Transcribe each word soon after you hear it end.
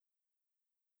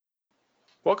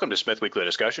Welcome to Smith Weekly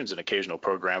Discussions, an occasional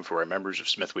program for our members of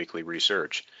Smith Weekly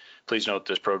Research. Please note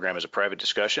this program is a private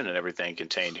discussion and everything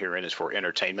contained herein is for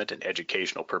entertainment and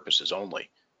educational purposes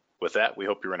only. With that, we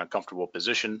hope you're in a comfortable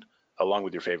position, along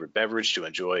with your favorite beverage, to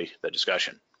enjoy the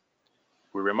discussion.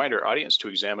 We remind our audience to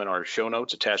examine our show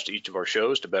notes attached to each of our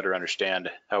shows to better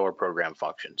understand how our program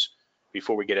functions.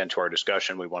 Before we get into our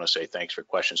discussion, we want to say thanks for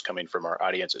questions coming from our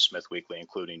audience at Smith Weekly,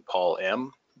 including Paul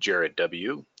M., Jared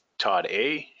W., Todd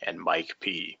A., and Mike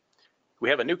P. We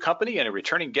have a new company and a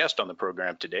returning guest on the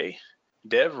program today.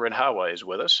 Dev Randhawa is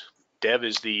with us. Dev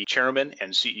is the chairman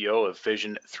and CEO of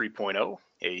Fission 3.0,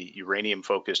 a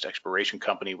uranium-focused exploration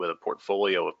company with a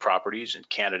portfolio of properties in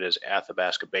Canada's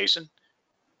Athabasca Basin.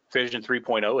 Fission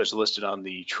 3.0 is listed on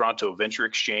the Toronto Venture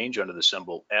Exchange under the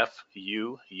symbol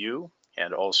FUU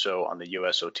and also on the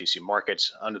US OTC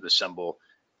markets under the symbol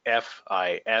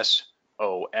FISOF.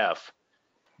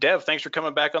 Dev, thanks for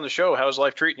coming back on the show. How's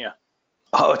life treating you?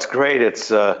 Oh, it's great. It's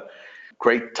a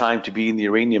great time to be in the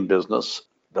uranium business.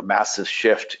 The massive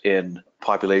shift in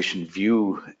population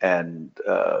view and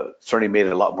certainly made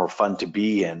it a lot more fun to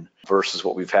be in versus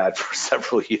what we've had for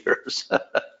several years. A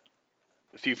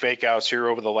few fake outs here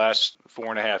over the last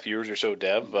 4.5 years or so,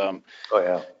 Dev. Oh,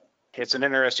 yeah. It's an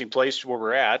interesting place where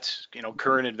we're at.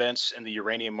 Current events in the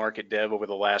uranium market, Dev, over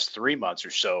the last 3 months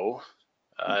or so.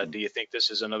 Do you think this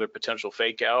is another potential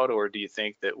fake out, or do you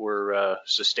think that we're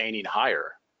sustaining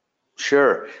higher?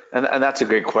 Sure. And that's a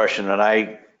great question. And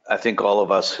I think all of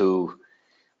us who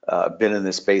been in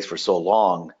this space for so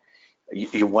long,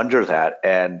 you wonder that.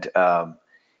 And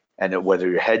whether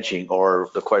you're hedging, or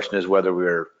the question is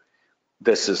whether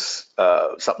something's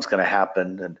going to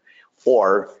happen,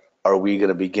 or are we going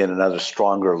to begin another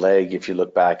stronger leg? If you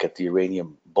look back at the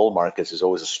uranium bull markets, there's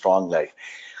always a strong leg.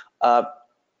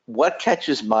 What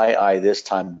catches my eye this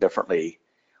time differently,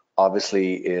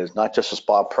 obviously, is not just the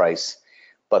spot price,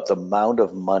 but the amount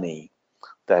of money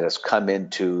that has come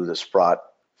into the Sprott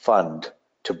fund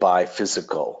to buy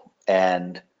physical.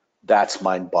 And that's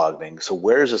mind-boggling. So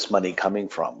where is this money coming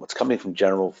from? It's coming from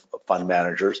general fund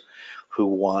managers who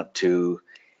want to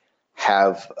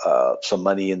have some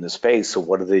money in the space. So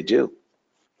what do?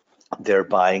 They're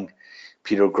buying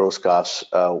Peter Grosskopf's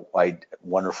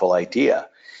wonderful idea.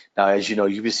 Now, as you know,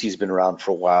 UBC has been around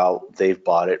for a while. They've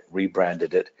bought it,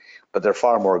 rebranded it, but they're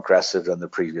far more aggressive than the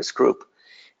previous group.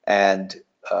 And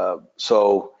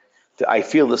so I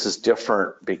feel this is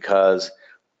different because,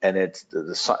 and it's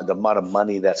the amount of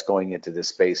money that's going into this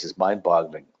space is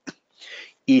mind-boggling.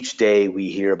 Each day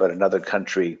we hear about another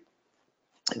country,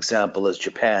 example is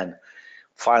Japan,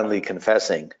 finally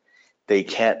confessing they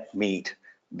can't meet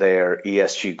their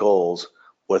ESG goals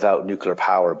without nuclear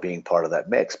power being part of that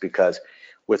mix, because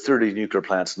with 30 nuclear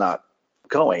plants not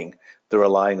going, they're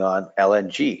relying on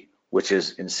LNG, which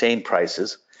is insane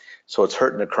prices. So it's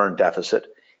hurting the current deficit,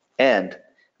 and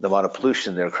the amount of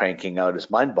pollution they're cranking out is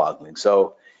mind-boggling.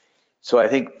 So I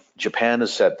think Japan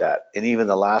has said that, and even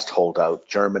the last holdout,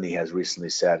 Germany, has recently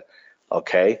said,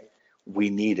 okay, we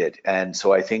need it. And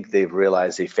so I think they've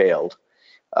realized they failed.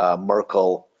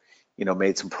 Merkel,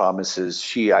 made some promises.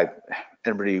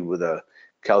 Anybody with a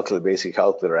basic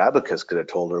calculator, abacus, could have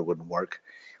told her it wouldn't work.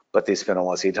 But they spent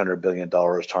almost $800 billion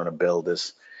trying to build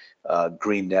this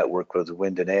green network with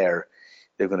wind and air.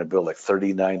 They're going to build like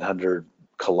 3,900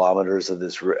 kilometers of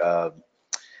this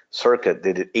circuit.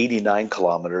 They did 89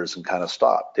 kilometers and kind of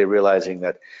stopped. They're realizing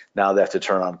that now they have to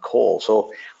turn on coal.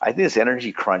 So I think this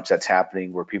energy crunch that's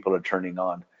happening, where people are turning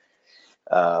on,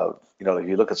 if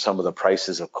you look at some of the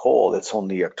prices of coal, it's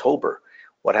only October.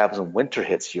 What happens when winter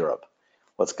hits Europe?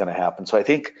 What's going to happen? So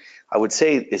I would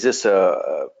say, is this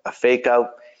a fake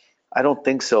out? I don't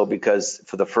think so, because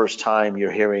for the first time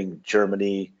you're hearing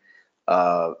Germany,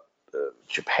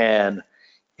 Japan,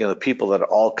 the people that are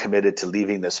all committed to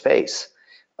leaving the space.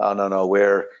 No, we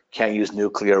can't use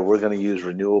nuclear. We're going to use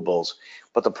renewables.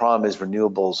 But the problem is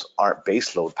renewables aren't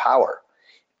baseload power.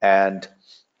 And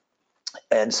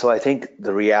so I think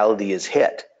the reality is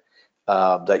hit,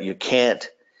 that you can't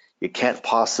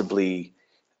possibly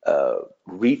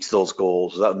reach those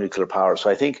goals without nuclear power. So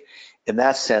I think in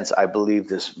that sense, I believe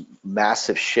this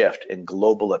massive shift in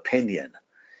global opinion,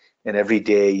 and every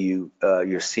day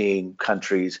you're seeing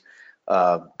countries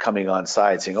coming on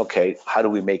side saying, okay, how do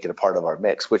we make it a part of our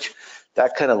mix? Which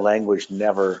that kind of language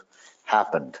never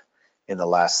happened in the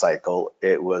last cycle.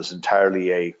 It was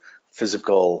entirely a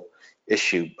physical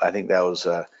issue. I think that was,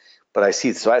 but I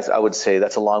see, so I would say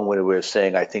that's a long-winded way of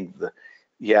saying, I think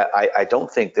I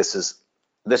don't think this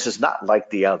is not like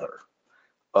the other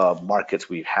markets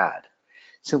we've had,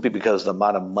 simply because the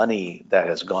amount of money that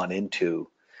has gone into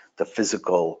the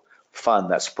physical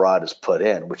fund that Sprott has put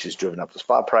in, which has driven up the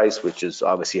spot price, which is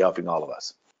obviously helping all of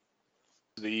us.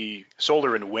 The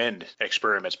solar and wind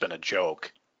experiment's been a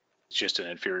joke. It's just an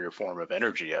inferior form of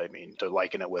energy. I mean, to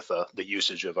liken it with the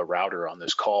usage of a router on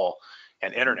this call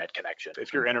and internet connection.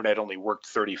 If your internet only worked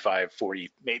 35,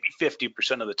 40, maybe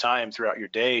 50% of the time throughout your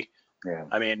day, Yeah,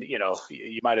 I mean,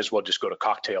 you might as well just go to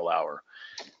cocktail hour.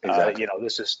 exactly.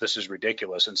 This is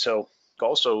ridiculous. And so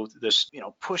also this,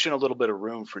 pushing a little bit of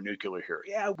room for nuclear here.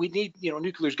 Yeah, we need,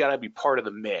 nuclear's got to be part of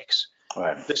the mix.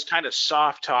 Right. This kind of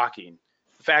soft talking.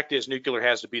 The fact is, nuclear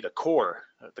has to be the core,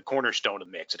 the cornerstone of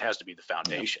the mix. It has to be the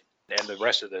foundation, and the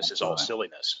rest of this is all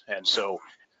silliness. And so,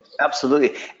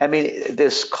 Absolutely. I mean,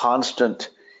 this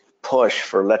constant push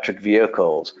for electric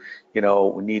vehicles,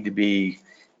 we need to be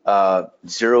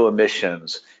zero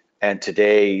emissions. And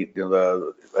today,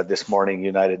 this morning,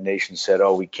 United Nations said,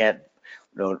 oh, we can't,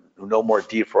 no more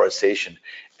deforestation.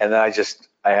 And then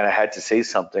I had to say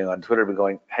something on Twitter,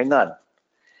 going, hang on.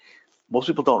 Most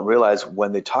people don't realize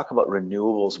when they talk about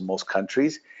renewables in most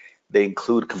countries, they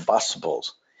include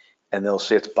combustibles and they'll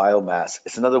say it's biomass.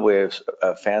 It's another way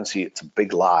of fancy, it's a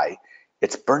big lie.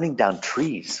 It's burning down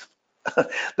trees.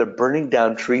 They're burning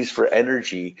down trees for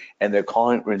energy and they're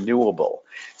calling it renewable.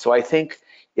 So I think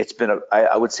it's been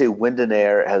I would say wind and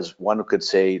air has, one could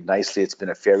say nicely, it's been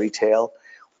a fairy tale,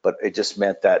 but it just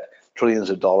meant that trillions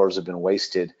of dollars have been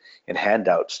wasted in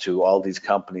handouts to all these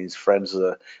companies, friends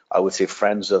of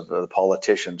the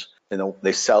politicians.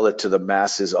 They sell it to the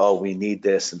masses. Oh, we need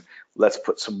this, and let's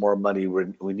put some more money.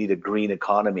 We need a green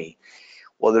economy.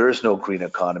 Well, there is no green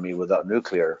economy without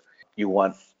nuclear. You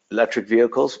want electric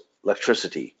vehicles,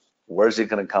 electricity. Where's it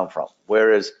going to come from?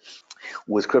 With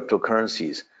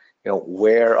cryptocurrencies,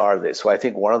 where are they? So I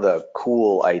think one of the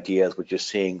cool ideas, which is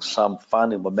seeing some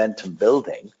fun and momentum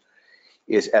building,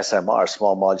 is SMR,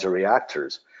 small modular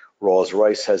reactors.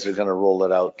 Rolls-Royce says they're going to roll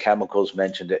it out. Chemicals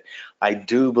mentioned it. I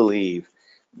do believe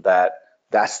that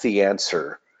that's the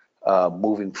answer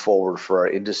moving forward for our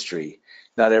industry.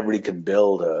 Not everybody can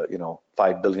build a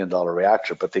 $5 billion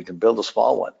reactor, but they can build a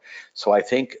small one. So I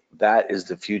think that is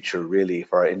the future really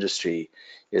for our industry,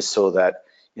 is so that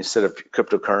instead of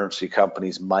cryptocurrency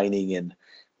companies mining in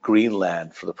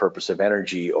Greenland for the purpose of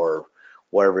energy or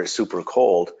wherever it's super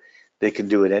cold, they can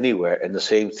do it anywhere. And the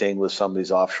same thing with some of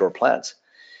these offshore plants.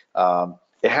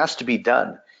 It has to be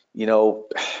done.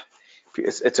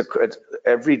 It's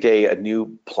every day a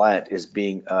new plant is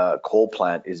being coal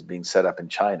plant is being set up in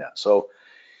China. So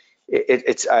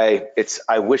I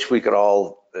wish we could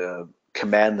all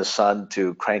command the sun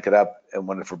to crank it up and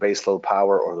when for baseload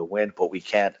power or the wind, but we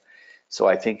can't. So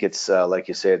I think it's like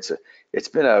you say, it's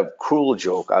been a cruel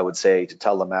joke, I would say, to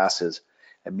tell the masses.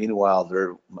 And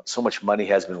meanwhile, so much money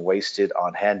has been wasted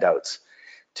on handouts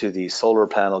to the solar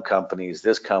panel companies,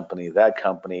 this company, that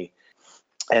company.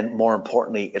 And more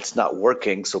importantly, it's not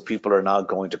working. So people are now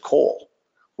going to coal,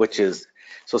 which is,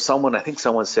 I think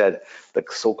someone said the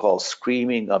so-called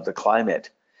screaming of the climate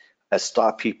has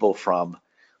stopped people from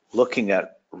looking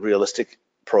at realistic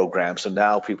programs. So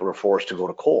now people are forced to go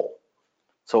to coal.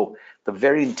 So the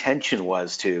very intention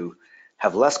was to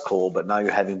have less coal, but now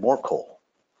you're having more coal.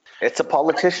 It's the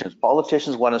politicians.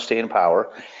 Politicians want to stay in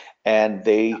power, and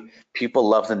people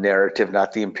love the narrative,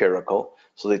 not the empirical.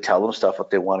 So they tell them stuff what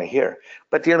they want to hear.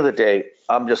 But at the end of the day,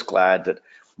 I'm just glad that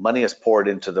money is poured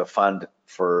into the fund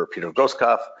for Peter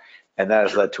Grosskopf, and that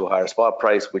has led to a higher spot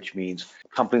price, which means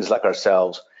companies like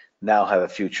ourselves now have a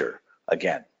future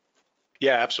again.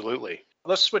 Yeah, absolutely.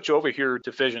 Let's switch over here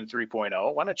to Fission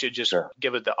 3.0. Why don't you just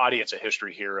give the audience a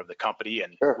history here of the company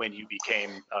and when you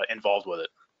became involved with it?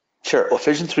 Sure. Well,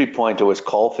 Fission 3.0 is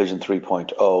called Fission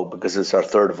 3.0 because it's our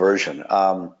third version.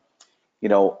 Our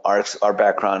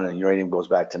background in uranium goes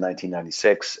back to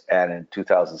 1996, and in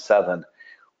 2007,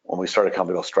 when we started a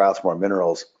company called Strathmore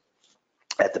Minerals,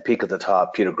 at the peak of the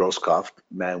top, Peter Grosskopf,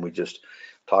 man we just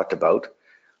talked about,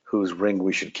 whose ring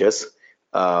we should kiss,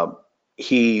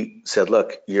 he said,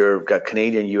 look, you've got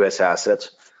Canadian US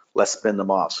assets, let's spin them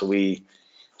off. So we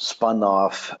spun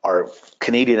off our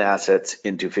Canadian assets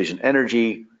into Fission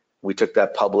Energy. We took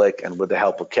that public, and with the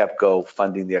help of KEPCO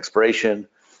funding the exploration,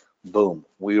 boom,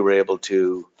 we were able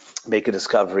to make a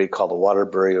discovery called the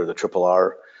Waterbury or the Triple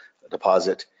R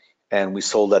deposit, and we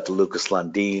sold that to Lucas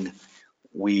Lundin.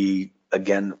 We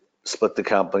again split the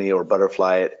company or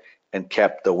butterfly it and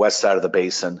kept the west side of the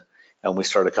basin, and we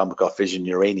started a company called Fission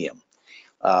Uranium.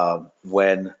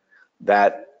 When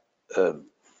that,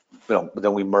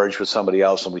 then we merged with somebody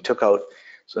else, and we took out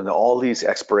all these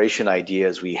exploration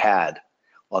ideas we had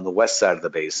on the west side of the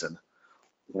basin,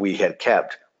 we had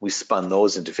kept. We spun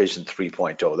those into Fission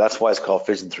 3.0. That's why it's called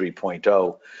Fission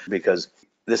 3.0, because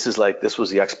this was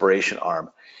the exploration arm.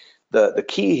 The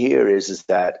key here is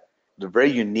that the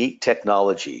very unique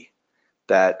technology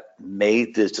that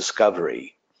made this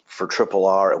discovery for Triple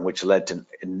R, and which led to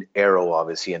Arrow,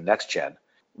 obviously, and NextGen.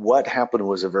 What happened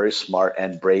was a very smart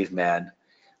and brave man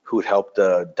who had helped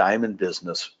the diamond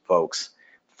business folks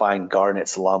find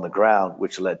garnets along the ground,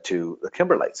 which led to the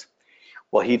kimberlites.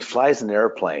 Well, he flies an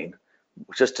airplane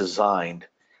just designed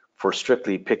for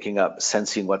strictly picking up,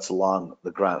 sensing what's along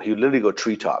the ground. He would literally go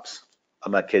treetops.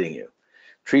 I'm not kidding you.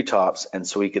 Treetops, and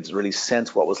so he could really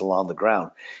sense what was along the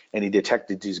ground. And he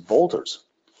detected these boulders.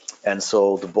 And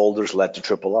so the boulders led to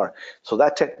Triple R. So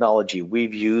that technology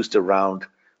we've used around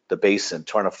the basin,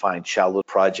 trying to find shallow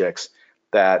projects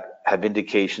that have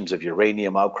indications of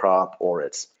uranium outcrop or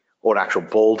an actual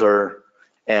boulder.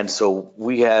 And so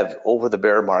we have, over the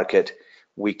bear market,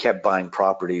 we kept buying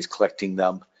properties, collecting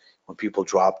them. When people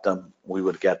dropped them, we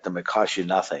would get them. It cost you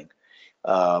nothing.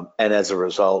 And as a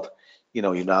result,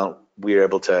 we are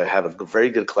able to have a very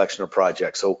good collection of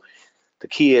projects. So the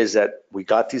key is that we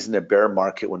got these in the bear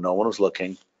market when no one was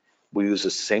looking. We use the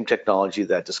same technology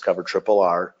that discovered Triple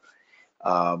R,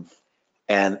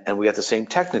 and we got the same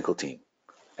technical team.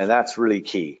 And that's really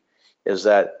key, is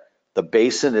that the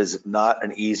basin is not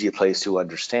an easy place to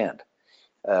understand.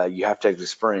 You have to have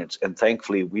experience. And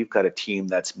thankfully, we've got a team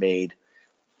that's made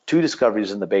 2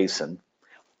 discoveries in the basin,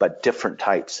 but different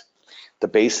types. The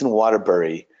Basin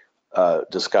Waterbury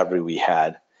discovery we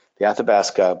had, the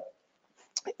Athabasca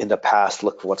in the past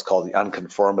looked for what's called the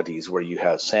unconformities, where you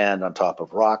have sand on top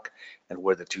of rock, and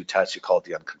where the 2 touch, you call it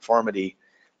the unconformity.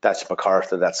 That's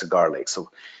McArthur, that's Cigar Lake. So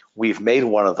we've made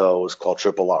one of those called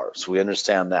Triple R, so we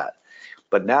understand that.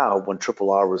 But now, when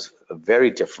Triple R was very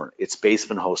different, it's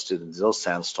basement hosted and there's no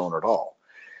sandstone at all.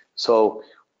 So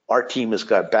our team has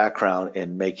got background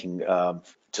in making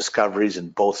discoveries in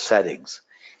both settings.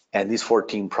 And these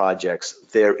 14 projects,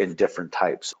 they're in different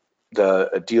types.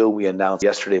 The deal we announced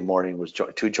yesterday morning was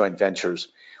 2 joint ventures.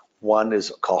 One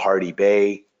is called Hardy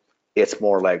Bay. It's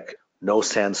more like no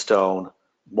sandstone,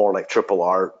 more like Triple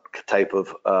R type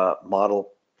of model.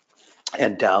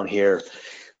 And down here,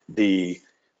 the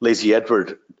Lazy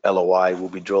Edward LOI will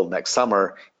be drilled next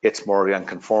summer. It's more of the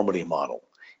unconformity model,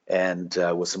 and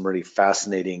with some really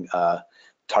fascinating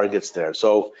targets there.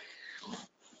 So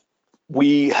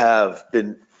we have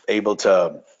been able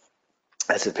to,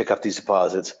 as I pick up these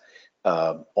deposits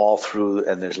all through,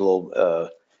 and there's little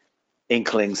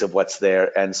inklings of what's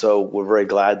there. And so we're very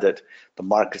glad that the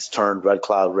market's turned. Red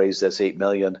Cloud raised us $8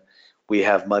 million. We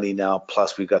have money now,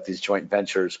 plus we've got these joint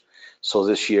ventures. So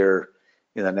this year,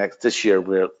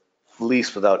 we're at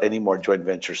least without any more joint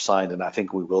ventures signed, and I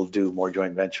think we will do more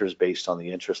joint ventures based on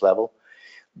the interest level.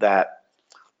 That,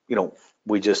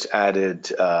 we just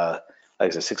added, like I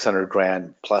said, 600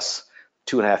 grand plus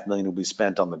 2.5 million will be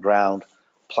spent on the ground,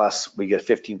 plus we get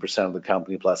 15% of the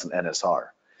company plus an NSR.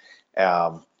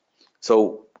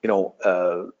 So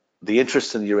the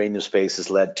interest in the uranium space has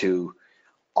led to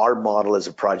our model as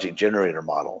a project generator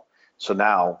model. So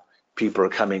now people are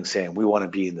coming saying, we want to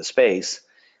be in the space,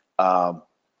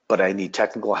 but I need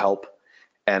technical help,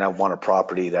 and I want a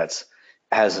property that's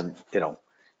hasn't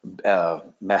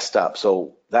messed up.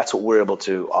 So that's what we're able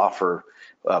to offer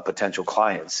potential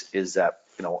clients, is that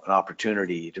an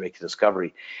opportunity to make a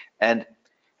discovery. And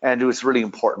it was really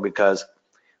important because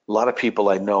a lot of people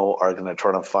I know are going to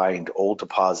try to find old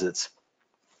deposits,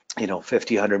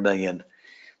 50, 100 million,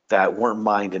 that weren't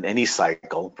mined in any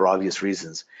cycle for obvious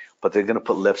reasons, but they're going to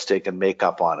put lipstick and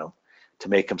makeup on them to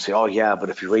make them say, oh yeah,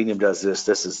 but if uranium does this,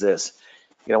 this is this.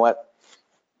 You know what?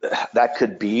 That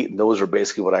could be. Those are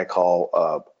basically what I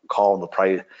call call on the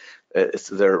price.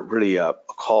 They're really a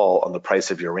call on the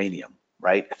price of uranium,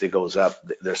 right? If it goes up,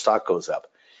 their stock goes up.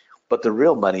 But the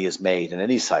real money is made in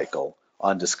any cycle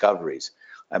on discoveries.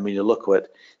 I mean, you look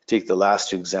take the last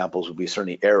 2 examples would be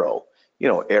certainly Arrow.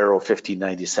 Arrow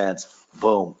 15.90 cents,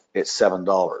 boom, it's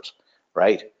 $7,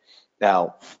 right?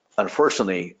 Now,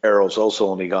 unfortunately, Arrow's also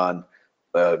only gone,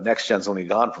 NextGen's only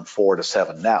gone from 4 to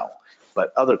 7 now,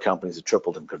 but other companies have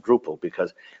tripled and quadrupled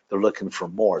because they're looking for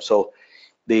more. So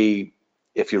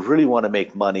if you really want to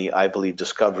make money, I believe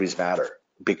discoveries matter.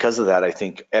 Because of that, I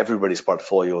think everybody's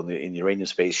portfolio in the uranium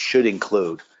space should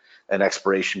include an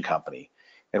exploration company.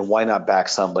 And why not back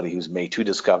somebody who's made 2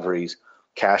 discoveries,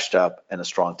 cashed up, and a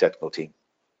strong technical team?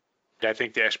 I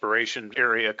think the exploration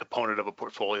area component of a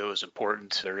portfolio is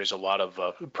important. There is a lot of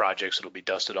projects that will be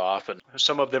dusted off, and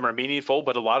some of them are meaningful,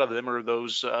 but a lot of them are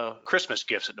those Christmas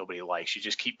gifts that nobody likes. You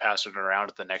just keep passing it around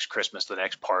at the next Christmas, the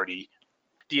next party.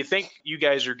 Do you think you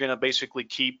guys are going to basically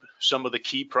keep some of the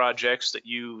key projects that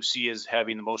you see as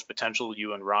having the most potential,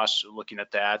 you and Ross are looking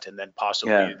at that, and then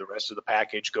possibly the rest of the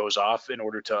package goes off in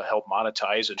order to help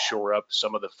monetize and shore up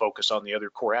some of the focus on the other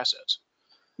core assets?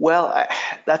 Well,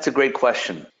 that's a great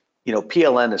question. You know,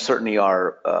 PLN is certainly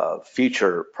our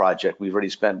future project. We've already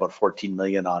spent about 14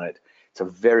 million on it. It's a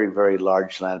very, very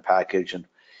large land package, and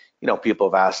you know, people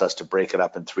have asked us to break it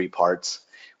up in 3 parts.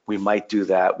 We might do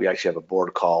that. We actually have a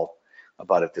board call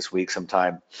about it this week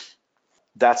sometime.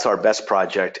 That's our best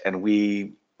project, and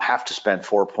we have to spend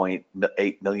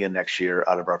 4.8 million next year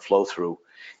out of our flow through.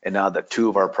 And now that 2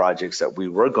 of our projects that we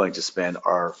were going to spend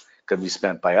are going to be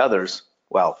spent by others,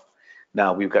 well,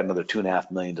 now we've got another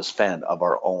 2.5 million to spend of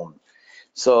our own.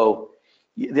 So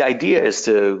the idea is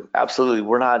to absolutely,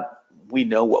 we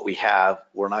know what we have.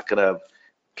 We're not going to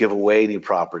give away any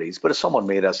properties, but if someone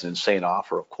made us an insane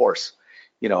offer, of course,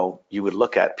 you know, you would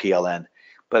look at PLN.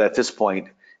 But at this point,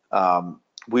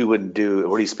 we wouldn't do,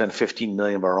 already spent 15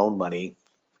 million of our own money,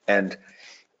 and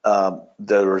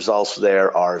the results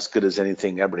there are as good as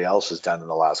anything everybody else has done in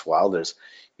the last while. There's,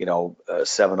 you know,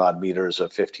 7 odd meters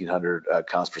of 1,500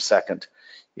 counts per second.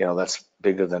 You know, that's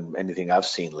bigger than anything I've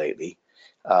seen lately.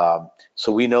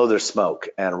 So we know there's smoke,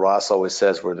 and Ross always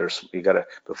says where there's, you gotta,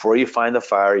 before you find the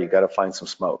fire, you gotta find some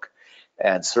smoke.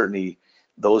 And certainly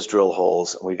those drill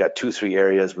holes, we got 2-3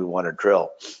 areas we want to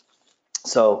drill.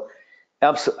 So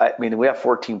I mean, we have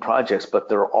 14 projects, but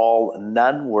they're all,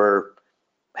 none were,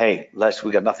 hey,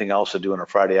 we got nothing else to do on a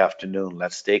Friday afternoon,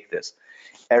 let's stake this.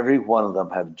 Every one of them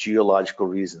have geological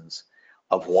reasons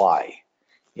of why,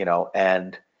 you know,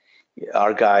 and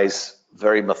our guys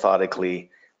very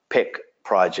methodically pick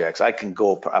projects. I can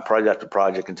go project after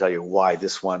project and tell you why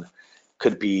this one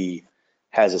could be,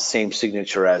 has the same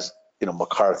signature as, you know,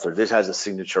 MacArthur. This has a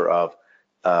signature of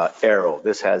Arrow.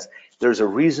 There's a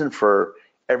reason for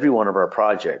every one of our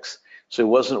projects. So it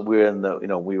wasn't we're in the, you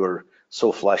know, we were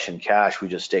so flush in cash, we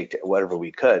just staked whatever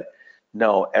we could.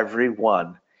 No, every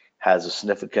one has a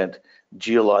significant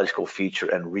geological feature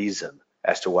and reason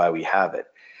as to why we have it.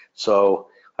 So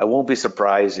I won't be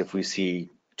surprised if we see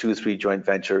 2 or 3 joint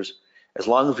ventures. As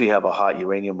long as we have a hot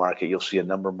uranium market, you'll see a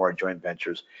number more joint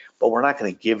ventures, but we're not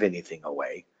going to give anything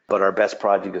away. But our best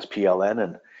project is PLN,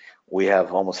 and we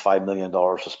have almost $5 million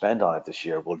to spend on it this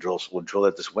year. We'll drill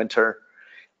it this winter,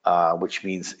 which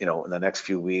means, you know, in the next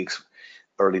few weeks,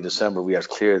 early December, we have to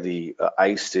clear the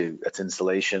ice to its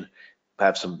installation,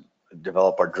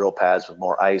 develop our drill pads with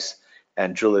more ice,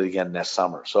 and drill it again next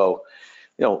summer. So,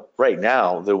 you know, right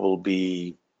now there will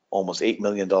be almost $8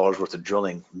 million worth of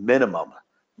drilling minimum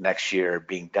next year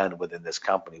being done within this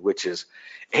company, which is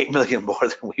 8 million more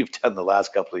than we've done the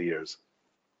last couple of years.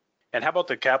 And how about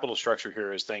the capital structure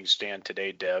here as things stand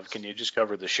today, Dev? Can you just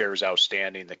cover the shares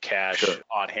outstanding, the cash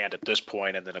on hand at this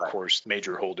point, and then of course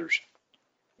major holders?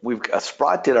 We've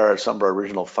Sprott did some of our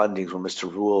original fundings when Mr.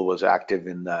 Rule was active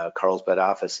in Carlsbad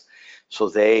office. So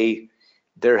they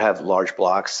have large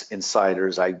blocks,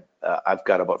 insiders. I've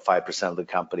got about 5% of the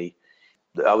company.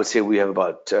 I would say we have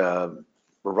about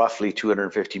roughly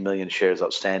 250 million shares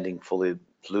outstanding, fully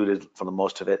diluted for the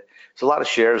most of it. So a lot of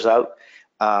shares out,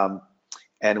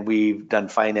 and we've done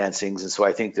financings, and so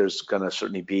I think there's going to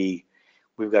certainly be,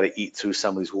 we've got to eat through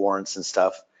some of these warrants and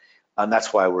stuff, and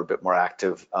that's why we're a bit more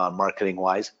active marketing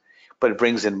wise. But it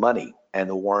brings in money, and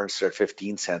the warrants are at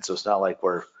 15 cents, so it's not like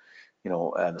we're, you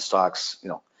know, and the stocks, you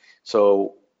know.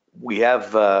 So we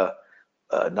have a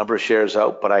number of shares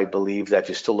out, but I believe that if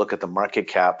you still look at the market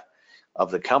cap of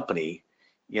the company,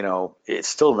 you know, it's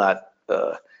still not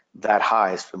that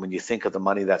high when you think of the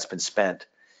money that's been spent.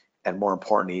 And more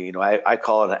importantly, you know, I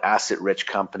call it an asset-rich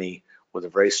company with a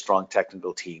very strong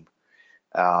technical team.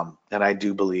 And I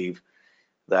do believe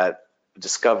that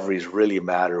discoveries really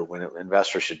matter when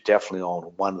investors should definitely own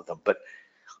one of them. But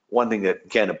one thing that,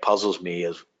 again, it puzzles me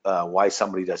is why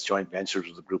somebody does joint ventures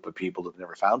with a group of people who've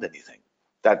never found anything.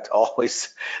 That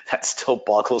still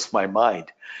boggles my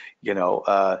mind. You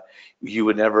know, you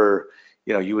would never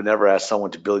ask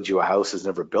someone to build you a house who's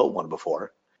never built one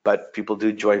before. But people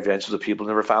do joint ventures with people who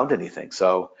never found anything.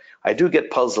 So I do get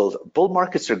puzzled. Bull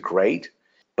markets are great,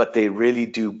 but they really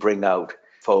do bring out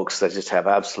folks that just have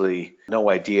absolutely no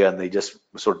idea, and they just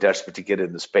so desperate to get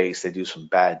into space, they do some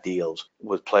bad deals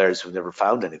with players who've never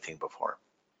found anything before.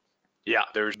 Yeah,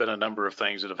 there's been a number of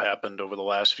things that have happened over the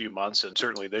last few months, and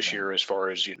certainly this year, as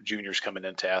far as, you know, juniors coming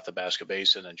into Athabasca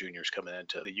Basin and juniors coming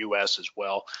into the U.S. as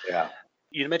well. Yeah.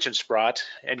 You mentioned Sprott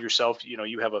and yourself,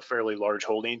 you have a fairly large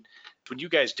holding. When you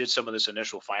guys did some of this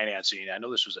initial financing, I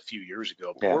know this was a few years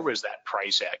ago, but Yeah, where was that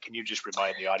price at? Can you just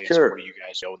remind the audience where sure. you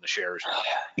guys own the shares?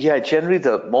 Yeah, generally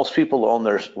the most people own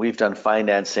their, we've done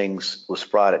financings with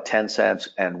Sprott at 10 cents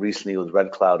and recently with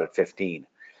Red Cloud at 15.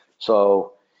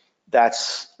 So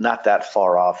that's not that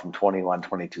far off from 21,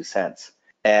 22 cents.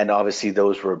 And obviously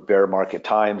those were bear market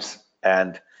times,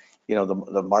 and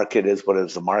the market is what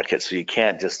is the market. So you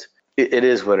can't just, it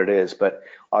is what it is. But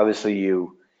obviously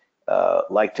you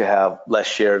like to have less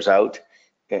shares out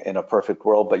in a perfect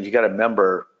world, but you got to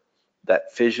remember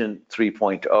that Fission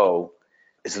 3.0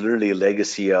 is literally a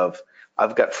legacy of,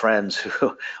 I've got friends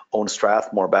who owned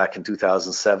Strathmore back in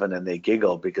 2007 and they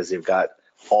giggle because they've got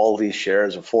all these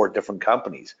shares of 4 different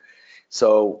companies.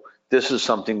 So this is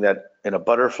something that in a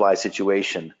butterfly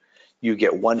situation, you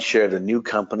get 1 share of the new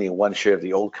company and 1 share of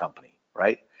the old company,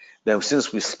 right? Now,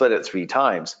 since we split it 3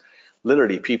 times,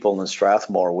 literally people in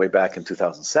Strathmore way back in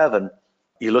 2007,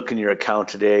 you look in your account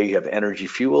today, you have Energy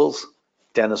Fuels,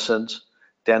 Denison,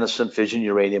 Fission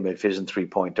Uranium, and Fission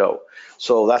 3.0.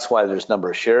 So that's why there's a number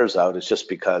of shares out. It's just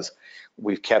because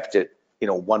we've kept it,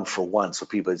 1 for 1, so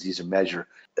people it's easy to measure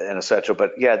and etc.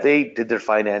 But yeah, they did their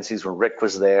financings when Rick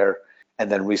was there,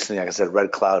 and then recently, like I said,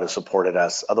 Red Cloud has supported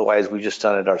us. Otherwise, we just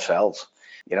done it ourselves.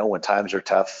 When times are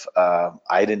tough,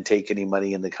 I didn't take any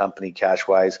money in the company cash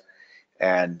wise,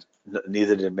 and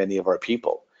neither did many of our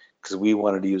people, because we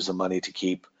wanted to use the money to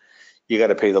keep. You got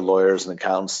to pay the lawyers and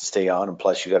accountants to stay on, and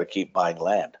plus you got to keep buying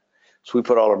land. So we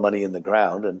put all our money in the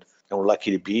ground, and we're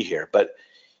lucky to be here. But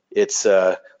it's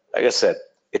like I said,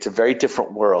 it's a very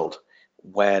different world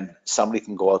when somebody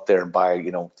can go out there and buy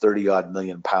 30 odd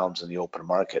million pounds in the open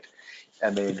market. I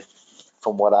mean,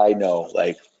 from what I know,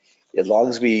 like as long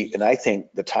as and I think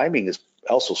the timing is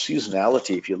also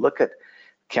seasonality. If you look at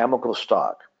chemical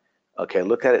stock, okay,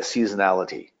 look at it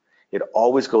seasonality. It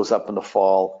always goes up in the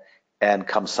fall, and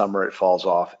come summer it falls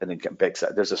off and then picks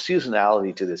up. There's a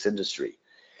seasonality to this industry.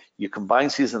 You combine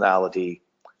seasonality,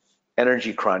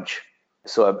 energy crunch.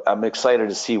 So I'm excited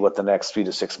to see what the next 3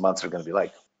 to 6 months are going to be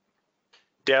like.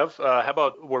 Dev, how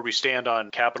about where we stand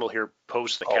on capital here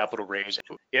post the capital raise?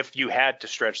 If you had to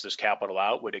stretch this capital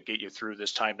out, would it get you through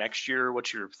this time next year?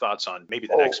 What's your thoughts on maybe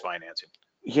the next financing?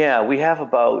 Yeah, we have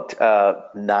about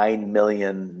 9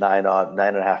 million,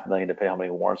 9.5 million, depending on how many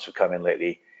warrants have come in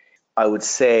lately. I would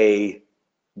say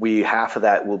half of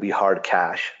that will be hard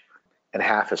cash and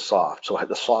half is soft. So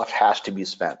the soft has to be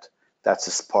spent. That's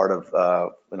just part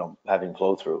of having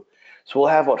flow through. So we'll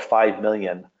have about 5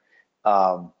 million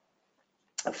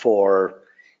for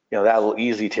that will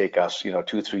easily take us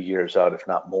 2-3 years out, if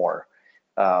not more.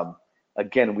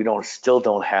 Again, we still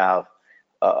don't have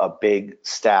a big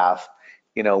staff.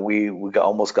 We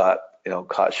almost got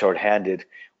caught short-handed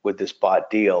with this bought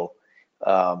deal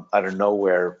out of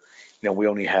nowhere. We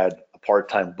only had a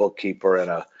part-time bookkeeper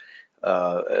and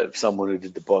someone who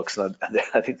did the books. And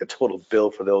I think the total bill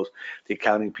for the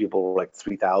accounting people were like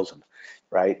 3,000,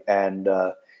 right? And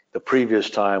the previous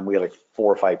time we had like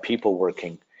 4 or 5 people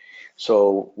working.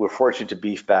 So we're fortunate to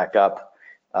beef back up.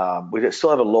 We still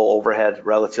have a low overhead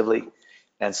relatively,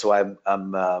 and so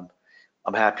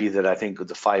I'm happy that I think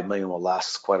the 5 million will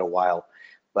last quite a while,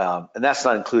 and that's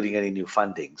not including any new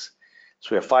fundings. So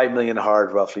we have 5 million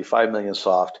hard, roughly 5 million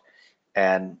soft,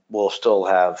 and we'll still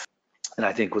have, and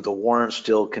I think with the warrants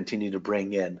still continue to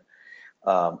bring in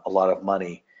a lot of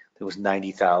money. There was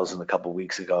 90,000 a couple of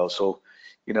weeks ago. So,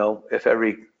 if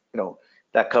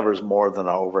that covers more than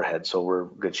our overhead, so we're in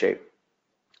good shape.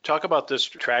 Talk about this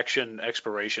Traction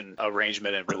Exploration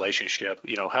arrangement and relationship.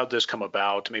 How'd this come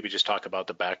about? Maybe just talk about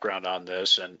the background on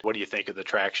this, and what do you think of the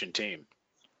Traction team?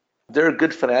 They're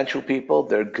good financial people.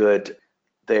 They're good.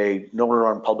 They know how to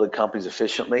run public companies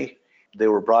efficiently. They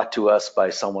were brought to us by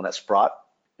someone at Sprott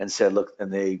and said, look,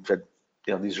 and they said,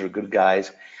 these are good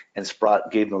guys. And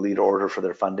Sprott gave them a lead order for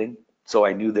their funding. So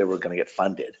I knew they were going to get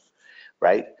funded,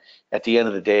 right? At the end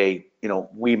of the day,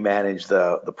 we manage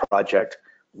the project.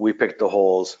 We pick the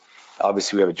holes.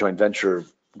 Obviously, we have a joint venture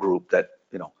group that,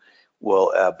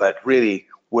 will, but really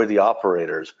we're the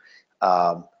operators.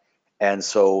 And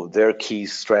so their key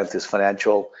strength is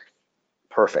financial,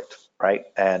 perfect, right?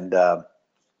 And I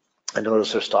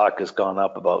noticed their stock has gone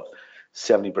up about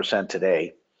 70%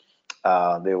 today.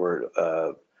 They were,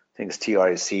 I think it's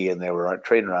TRIC, and they were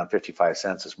trading around 55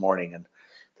 cents this morning, and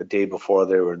the day before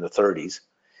they were in the 30s.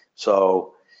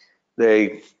 So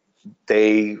they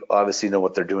obviously know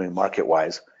what they're doing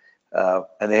market-wise,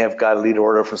 and they have got a lead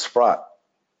order from Sprott.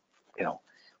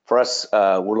 For us,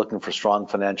 we're looking for strong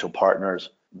financial partners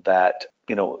that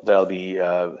they'll be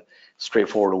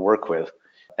straightforward to work with,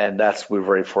 and we're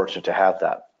very fortunate to have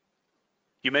that.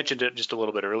 You mentioned it just a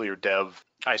little bit earlier, Dev.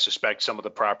 I suspect some of the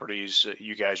properties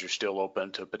you guys are still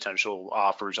open to potential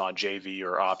offers on JV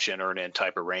or option earn-in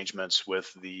type arrangements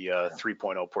with the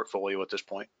 3.0 portfolio at this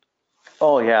point.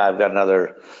 Oh yeah, I've got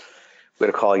we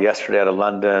had a call yesterday out of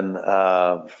London,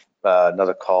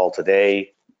 another call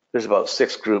today. There's about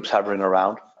 6 groups hovering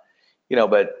around,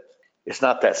 but it's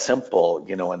not that simple.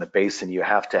 In the basin, you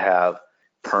have to have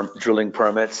drilling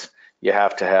permits. You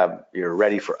have to have, you're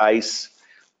ready for ice,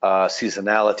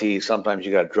 seasonality. Sometimes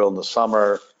you got to drill in the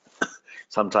summer,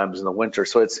 sometimes in the winter.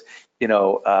 So it's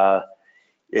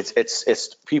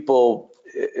people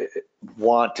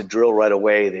want to drill right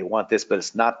away. They want this, but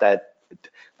it's not that.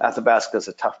 Athabasca is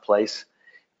a tough place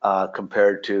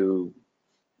compared to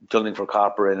drilling for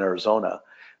copper in Arizona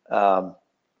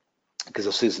because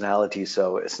of seasonality.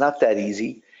 So it's not that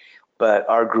easy, but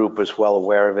our group is well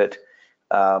aware of it.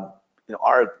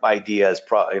 Our idea is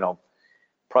probably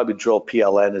drill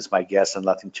PLN is my guess, and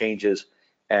nothing changes,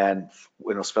 and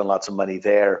spend lots of money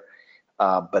there,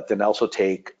 but then also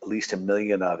take at least $1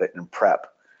 million of it and prep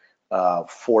 4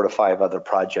 to 5 other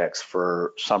projects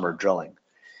for summer drilling.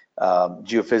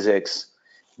 Geophysics,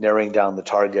 narrowing down the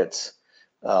targets,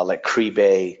 like Cree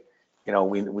Bay.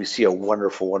 We see a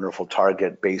wonderful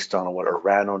target based on what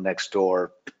Orano next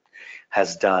door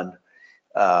has done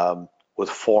with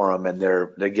Forum, and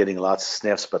they're getting lots of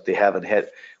sniffs, but they haven't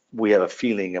hit. We have a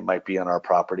feeling it might be on our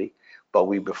property, but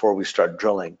before we start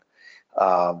drilling,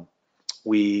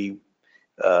 we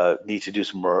need to do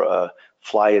some more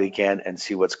fly it again and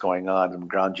see what's going on in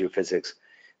ground geophysics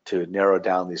to narrow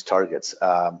down these targets.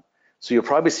 So you'll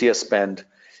probably see us spend,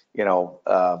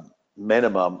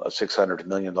 minimum of $600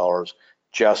 million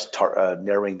just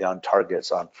narrowing down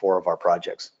targets on 4 of our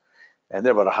projects, and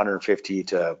they're about 150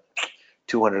 to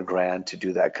 200 grand to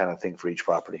do that kind of thing for each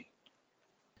property.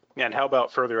 And how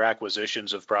about further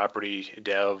acquisitions of property,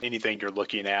 Dev? Anything you're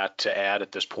looking at to add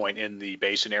at this point in the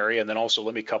basin area? And then also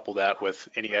let me couple that with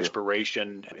any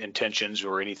exploration intentions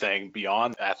or anything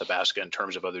beyond Athabasca in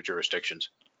terms of other jurisdictions.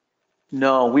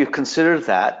 No, we've considered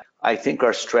that. I think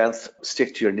our strength,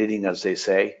 stick to your knitting, as they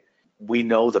say. We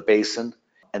know the basin,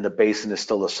 and the basin is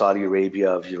still the Saudi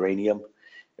Arabia of uranium.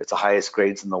 It's the highest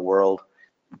grades in the world.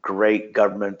 Great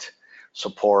government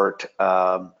support.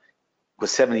 With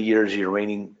 70 years of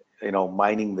uranium,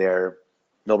 mining there,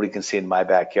 nobody can see in my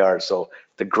backyard. So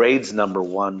the grade's number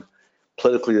one,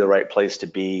 politically the right place to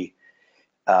be.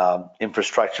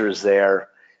 Infrastructure is there.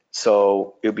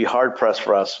 So it would be hard pressed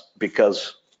for us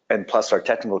and plus our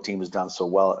technical team has done so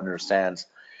well, it understands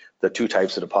the 2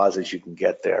 types of deposits you can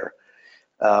get there.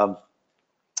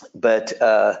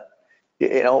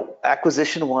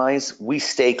 Acquisition wise, we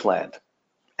stake land,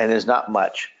 and there's not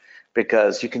much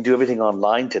because you can do everything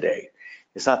online today.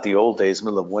 It's not the old days,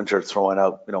 middle of winter, throwing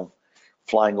out,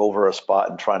 flying over a spot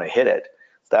and trying to hit it.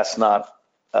 That's not,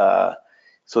 so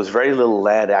there's very little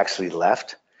land actually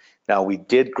left. Now, we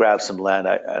did grab some land,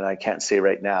 and I can't say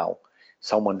right now,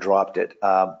 someone dropped it.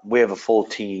 We have a full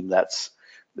team. That's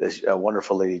this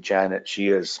wonderful lady, Janet. She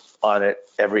is on it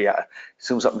as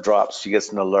soon as something drops, she gets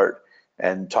an alert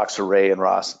and talks to Ray and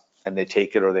Ross, and they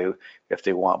take it if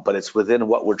they want. But it's within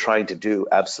what we're trying to do,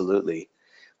 absolutely.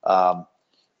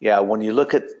 When you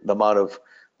look at the amount of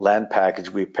land package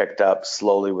we picked up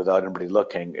slowly without anybody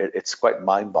looking, it's quite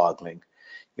mind-boggling.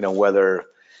 Whether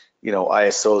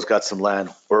ISO's got some land,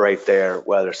 we're right there.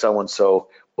 Whether so-and-so,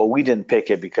 but we didn't pick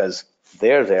it because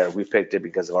they're there. We picked it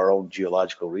because of our own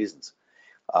geological reasons.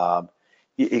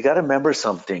 You got to remember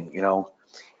something.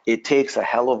 It takes a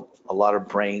hell of a lot of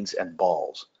brains and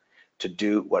balls to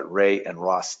do what Ray and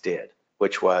Ross did,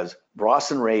 which was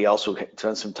Ross and Ray also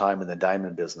spent some time in the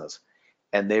diamond business,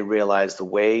 and they realized the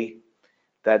way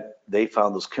that they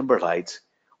found those kimberlites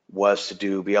was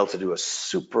to be able to do a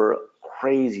super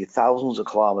crazy thousands of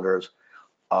kilometers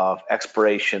of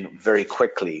exploration very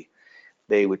quickly.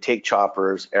 They would take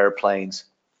choppers, airplanes,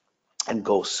 and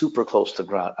go super close to the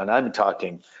ground. And I'm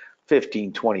talking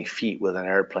 15, 20 feet with an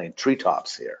airplane,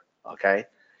 treetops here, okay?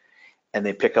 And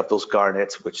they pick up those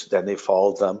garnets, which then they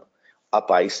followed them up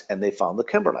ice, and they found the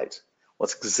kimberlites. Well,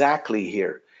 it's exactly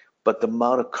here. But the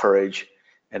amount of courage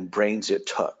and brains it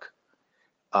took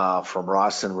from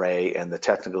Ross and Ray and the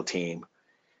technical team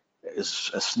is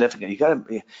significant. You got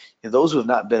to, those who have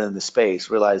not been in the space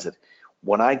realize that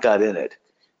when I got in it,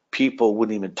 people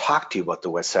wouldn't even talk to you about the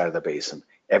west side of the basin.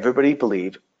 Everybody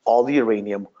believed all the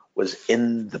uranium was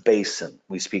in the basin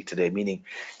we speak today, meaning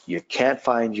you can't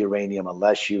find uranium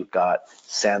unless you've got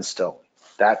sandstone.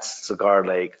 That's Cigar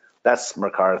Lake, that's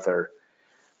MacArthur.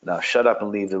 Now shut up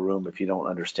and leave the room if you don't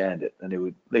understand it.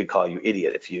 And they'd call you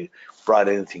idiot if you brought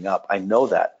anything up. I know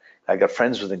that. I got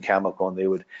friends within Cameco,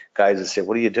 and guys would say,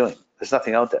 what are you doing? There's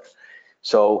nothing out there.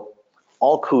 So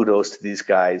all kudos to these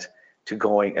guys to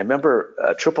going. And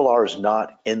remember, Triple R is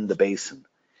not in the basin,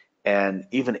 and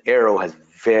even Arrow has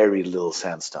very little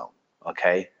sandstone.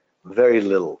 Okay, very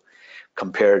little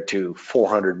compared to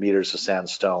 400 meters of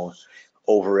sandstone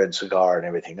over in Cigar and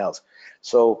everything else.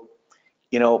 So,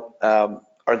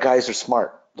 our guys are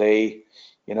smart. They,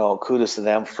 kudos to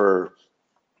them for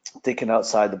thinking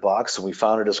outside the box. And we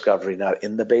found a discovery not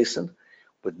in the basin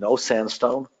with no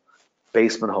sandstone,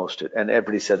 basement hosted. And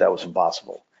everybody said that was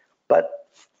impossible, but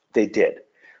they did.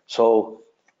 So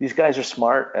these guys are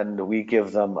smart, and we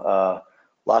give them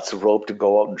lots of rope to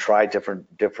go out and try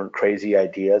different crazy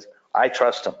ideas. I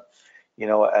trust them,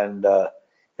 and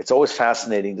it's always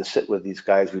fascinating to sit with these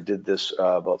guys. We did this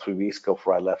about 3 weeks ago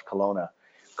before I left Kelowna.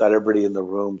 Got everybody in the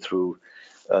room through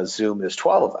Zoom. There's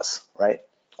 12 of us, right?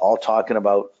 All talking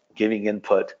about giving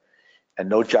input and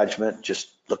no judgment, just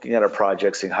looking at our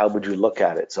projects, saying, how would you look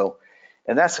at it? So,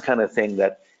 and that's the kind of thing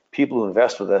that people who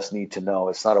invest with us need to know.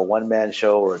 It's not a one-man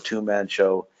show or a two-man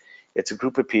show. It's a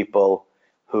group of people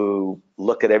who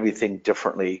look at everything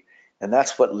differently. And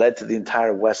that's what led to the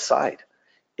entire West Side,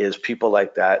 is people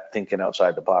like that thinking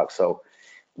outside the box. So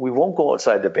we won't go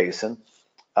outside the basin.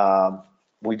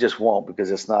 We just won't, because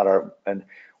it's not and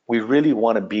we really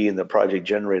want to be in the project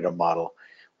generator model.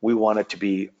 We want it to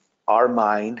be our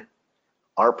mind,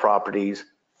 our properties,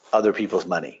 other people's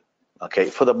money, okay,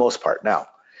 for the most part. Now,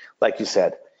 like you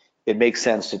said, it makes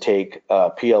sense to take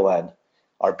PLN,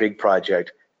 our big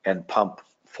project, and pump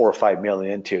 4 or 5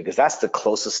 million into it, because that's the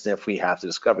closest sniff we have to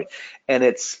discovery. And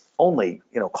it's only,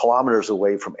 kilometers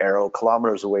away from Arrow,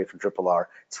 kilometers away from Triple R.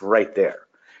 It's right there,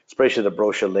 especially the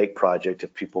Brocha Lake project,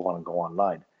 if people want to go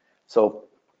online. So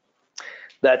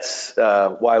that's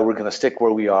why we're going to stick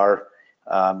where we are.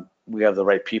 We have the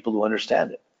right people who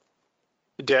understand it.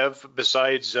 Dev,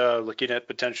 besides looking at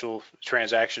potential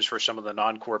transactions for some of the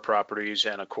non-core properties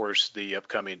and, of course, the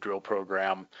upcoming drill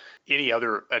program, any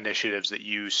other initiatives that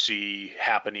you see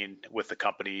happening with the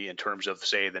company in terms of,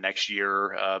 say, the next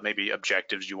year, maybe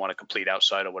objectives you want to complete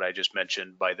outside of what I just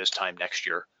mentioned by this time next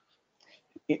year?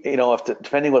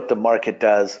 Depending what the market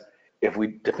does, it's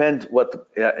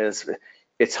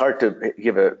hard to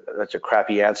give such a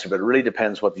crappy answer, but it really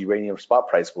depends what the uranium spot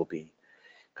price will be,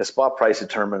 because spot price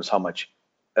determines how much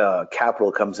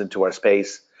capital comes into our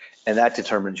space, and that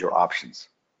determines your options,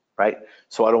 right?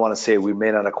 So I don't want to say we may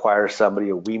not acquire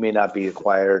somebody or we may not be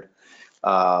acquired.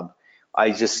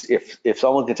 If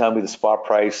someone can tell me the spot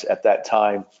price at that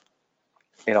time,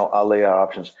 I'll lay out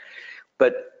options.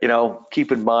 But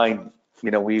keep in mind,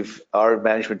 our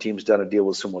management team's done a deal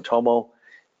with Sumitomo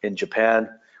in Japan.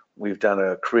 We've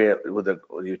done with a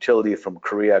utility from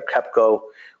Korea, KEPCO.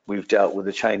 We've dealt with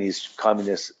the Chinese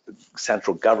Communist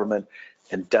central government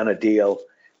and done a deal.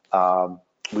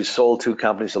 We sold 2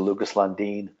 companies to Lucas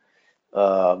Lundin.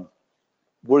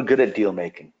 We're good at deal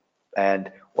making,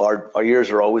 and our ears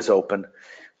are always open.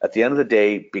 At the end of the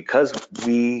day, because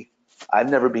I've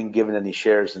never been given any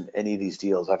shares in any of these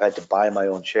deals. I've had to buy my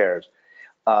own shares.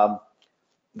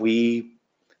 We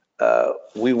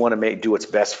want to do what's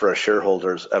best for our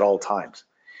shareholders at all times.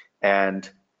 And,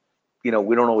 we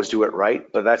don't always do it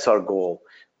right, but that's our goal.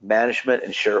 Management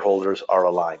and shareholders are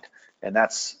aligned. And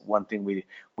that's one thing we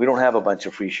don't have a bunch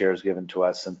of free shares given to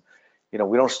us. And,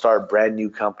 we don't start brand new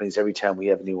companies every time we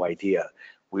have a new idea.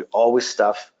 We always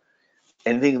stuff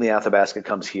anything in the Athabasca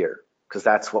comes here, because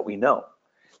that's what we know.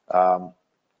 And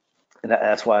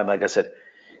that's why like I said,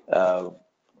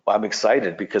 I'm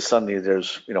excited, because suddenly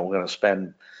there's, we're going to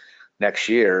spend next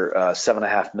year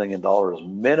 $7.5 million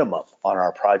minimum on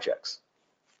our projects.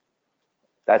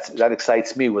 That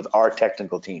excites me with our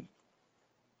technical team.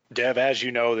 Dev, as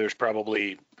you know, there's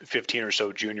probably 15 or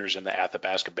so juniors in the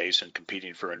Athabasca Basin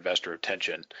competing for investor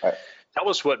attention. Right. Tell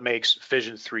us what makes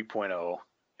Fission 3.0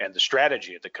 and the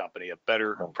strategy of the company a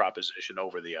better proposition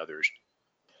over the others.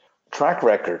 Track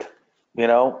record.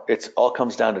 It all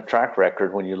comes down to track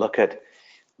record. When you look at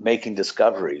making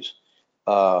discoveries,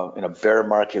 in a bear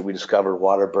market, we discovered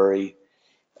Waterbury,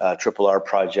 Triple R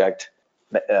project,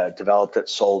 developed it,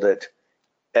 sold it.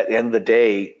 At the end of the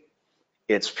day,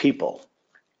 it's people.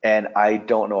 And I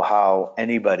don't know how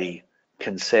anybody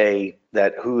can say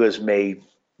that who has made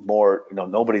more,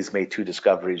 nobody's made 2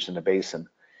 discoveries in the basin.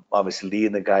 Obviously, Lee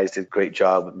and the guys did a great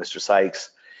job with Mr.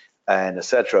 Sykes and et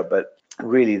cetera, but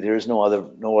really there's no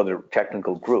other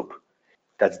technical group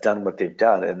that's done what they've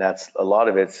done. And that's a lot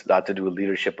of it's not to do with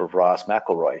leadership of Ross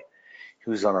McElroy,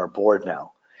 who's on our board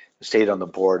now, stayed on the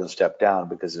board and stepped down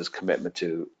because of his commitment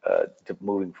to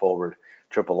moving forward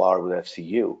Triple R with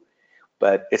FCU.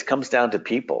 But it comes down to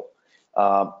people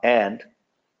and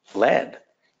land.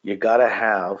 You got to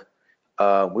have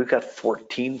we've got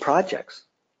 14 projects.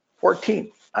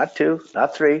 14, not 2,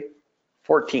 not 3,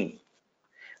 14.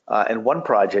 And one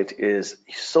project is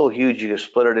so huge you can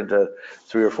split it into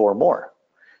 3 or 4 more.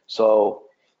 So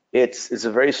it's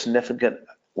a very significant.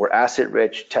 We're asset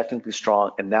rich, technically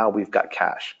strong, and now we've got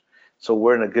cash. So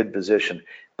we're in a good position.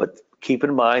 But keep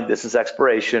in mind, this is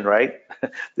exploration, right?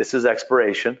 This is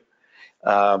exploration,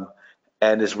 and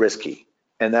it's risky.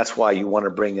 And that's why you want to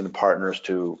bring in partners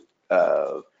to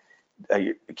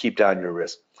keep down your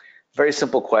risk. Very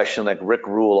simple question, like Rick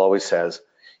Rule always says.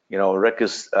 You know, Rick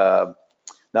is not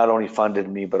only funded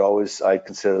me, but always, I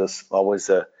consider this always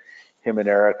him and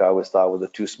Eric, I always thought were the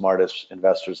 2 smartest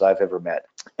investors I've ever met.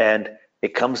 And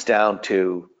it comes down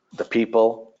to the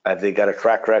people. Have they got a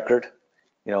track record?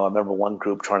 You know, I remember one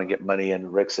group trying to get money,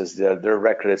 and Rick says their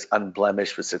record is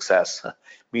unblemished with success,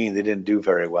 meaning they didn't do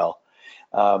very well.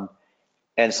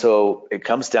 And so it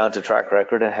comes down to track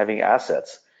record and having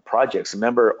assets. Projects,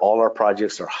 remember, all our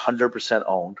projects are 100%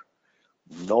 owned,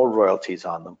 no royalties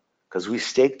on them, because we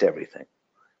staked everything.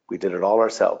 We did it all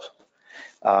ourselves.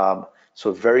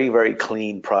 So very, very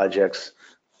clean projects.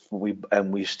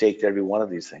 We staked every one of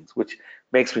these things, which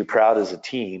makes me proud as a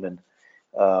team, and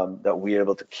that we're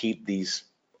able to keep these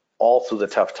all through the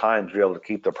tough times. We're able to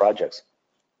keep the projects.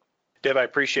 Dev, I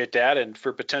appreciate that. And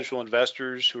for potential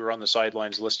investors who are on the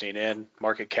sidelines listening in,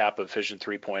 market cap of Fission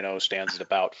 3.0 stands at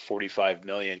about 45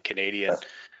 million Canadian.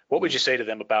 What would you say to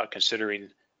them about considering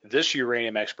this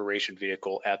uranium exploration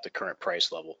vehicle at the current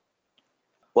price level?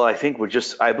 Well, I think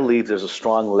I believe there's a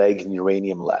strong leg in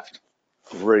uranium left.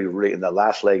 Really, and the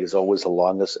last leg is always the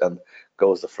longest and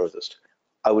goes the furthest.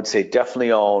 I would say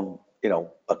definitely own, you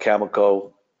know, a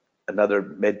Cameco, another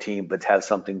mid team, but have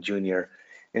something junior.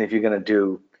 And if you're going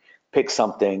to pick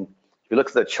something, if you look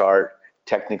at the chart,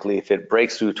 technically, if it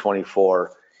breaks through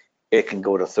 24, it can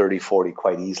go to 30, 40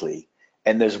 quite easily.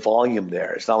 And there's volume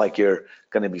there. It's not like you're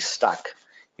going to be stuck,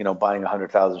 you know, buying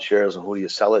 100,000 shares and who do you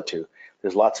sell it to?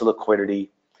 There's lots of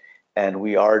liquidity. And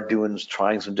we are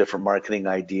trying some different marketing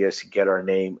ideas to get our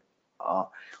name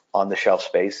on the shelf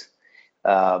space.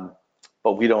 But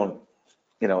we don't,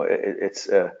 you know,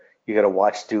 you got to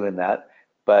watch doing that.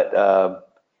 But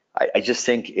I just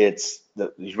think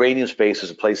the uranium space is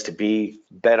a place to be.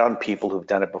 Bet on people who've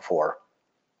done it before.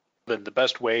 Then the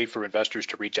best way for investors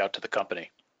to reach out to the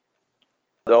company?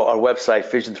 So our website,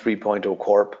 Fission 3.0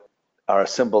 Corp. Our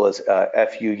symbol is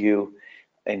FUU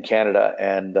in Canada,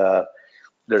 and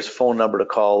there's a phone number to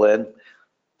call in.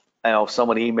 I know if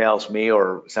someone emails me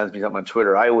or sends me something on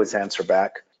Twitter, I always answer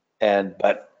back.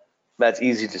 But that's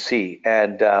easy to see.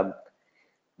 And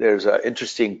there's an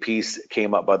interesting piece that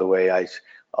came up, by the way.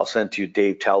 I'll send to you.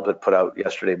 Dave Talbot put out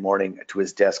yesterday morning to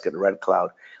his desk at Red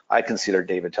Cloud. I consider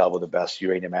David Talbot the best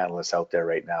uranium analyst out there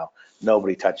right now.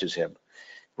 Nobody touches him.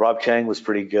 Rob Chang was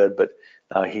pretty good, but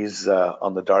he's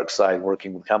on the dark side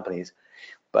working with companies.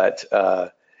 But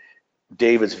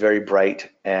David's very bright,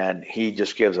 and he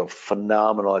just gives a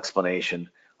phenomenal explanation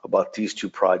about these 2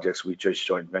 projects we just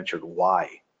joint ventured, why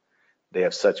they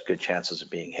have such good chances of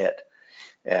being hit.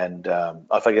 And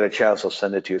if I get a chance, I'll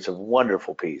send it to you. It's a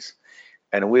wonderful piece.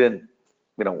 And we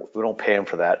don't pay him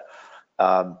for that.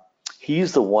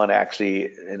 He's the one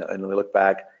actually, and we look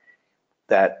back,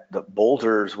 that the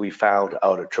boulders we found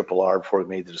out at Triple R before we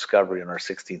made the discovery in our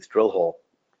 16th drill hole,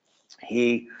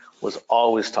 he was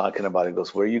always talking about it. He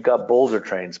goes, where you got boulder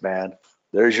trains, man,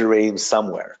 there's uranium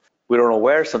somewhere. We don't know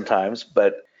where sometimes,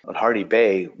 but on Hardy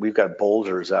Bay, we've got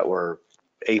boulders that were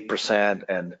 8%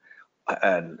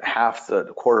 and half the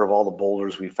quarter of all the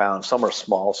boulders we found. Some are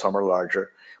small, some are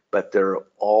larger, but they're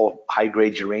all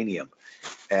high-grade uranium.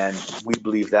 And we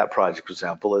believe that project, for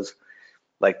example, is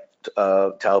like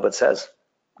Talbot says,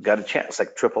 got a chance,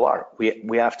 like Triple R.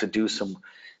 We have to do some,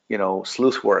 you know,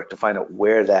 sleuth work to find out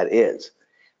where that is.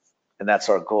 And that's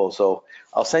our goal. So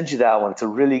I'll send you that one. It's a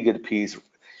really good piece.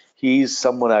 He's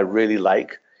someone I really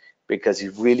like because he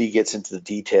really gets into the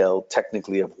detail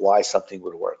technically of why something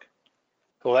would work.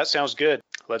 Well, that sounds good.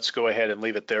 Let's go ahead and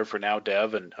leave it there for now,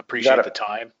 Dev, and appreciate the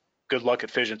time. Good luck at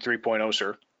Fission 3.0,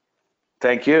 sir.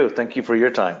 Thank you. Thank you for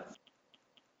your time.